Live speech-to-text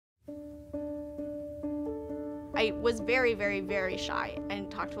I was very, very, very shy and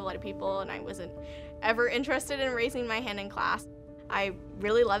talked to a lot of people, and I wasn't ever interested in raising my hand in class. I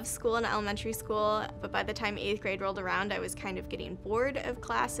really loved school in elementary school, but by the time 8th grade rolled around, I was kind of getting bored of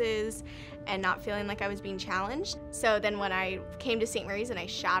classes and not feeling like I was being challenged. So then when I came to St. Mary's and I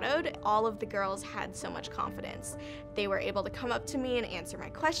shadowed, all of the girls had so much confidence. They were able to come up to me and answer my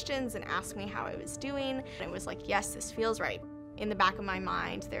questions and ask me how I was doing. And it was like, yes, this feels right. In the back of my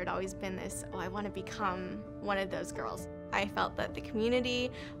mind, there had always been this, oh, I want to become one of those girls. I felt that the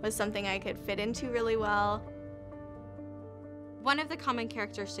community was something I could fit into really well. One of the common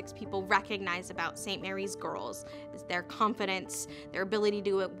characteristics people recognize about St. Mary's girls is their confidence, their ability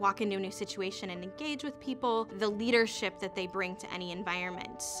to walk into a new situation and engage with people, the leadership that they bring to any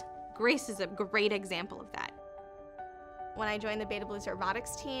environment. Grace is a great example of that. When I joined the Beta Blues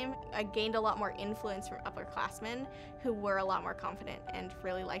Robotics team, I gained a lot more influence from upperclassmen who were a lot more confident and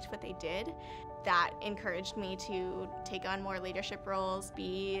really liked what they did. That encouraged me to take on more leadership roles,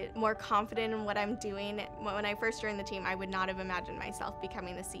 be more confident in what I'm doing. When I first joined the team, I would not have imagined myself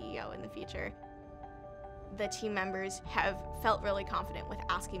becoming the CEO in the future. The team members have felt really confident with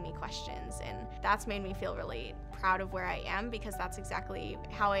asking me questions, and that's made me feel really proud of where I am, because that's exactly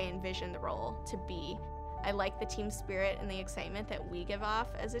how I envisioned the role to be. I like the team spirit and the excitement that we give off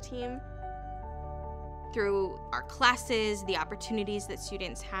as a team. Through our classes, the opportunities that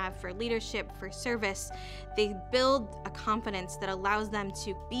students have for leadership, for service, they build a confidence that allows them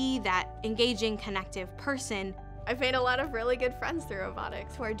to be that engaging, connective person. I've made a lot of really good friends through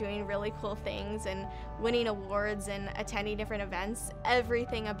robotics who are doing really cool things and winning awards and attending different events.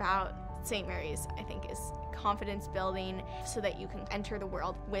 Everything about St. Mary's, I think, is confidence building so that you can enter the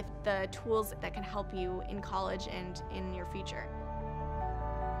world with the tools that can help you in college and in your future.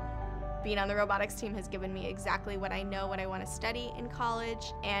 Being on the robotics team has given me exactly what I know, what I want to study in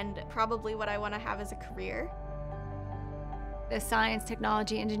college, and probably what I want to have as a career. The science,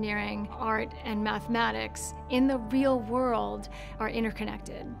 technology, engineering, art, and mathematics in the real world are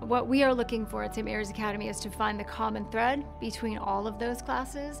interconnected. What we are looking for at St. Mary's Academy is to find the common thread between all of those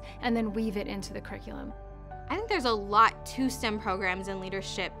classes and then weave it into the curriculum. I think there's a lot to STEM programs and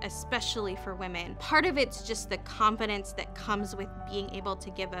leadership, especially for women. Part of it's just the confidence that comes with being able to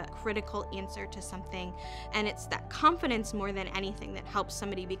give a critical answer to something, and it's that confidence more than anything that helps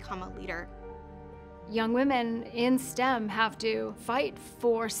somebody become a leader. Young women in STEM have to fight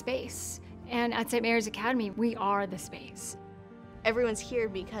for space, and at St. Mary's Academy, we are the space. Everyone's here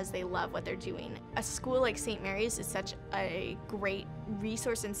because they love what they're doing. A school like St. Mary's is such a great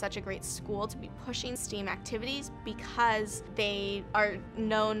resource and such a great school to be pushing STEAM activities because they are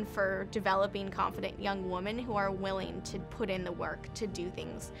known for developing confident young women who are willing to put in the work to do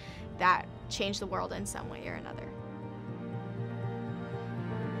things that change the world in some way or another.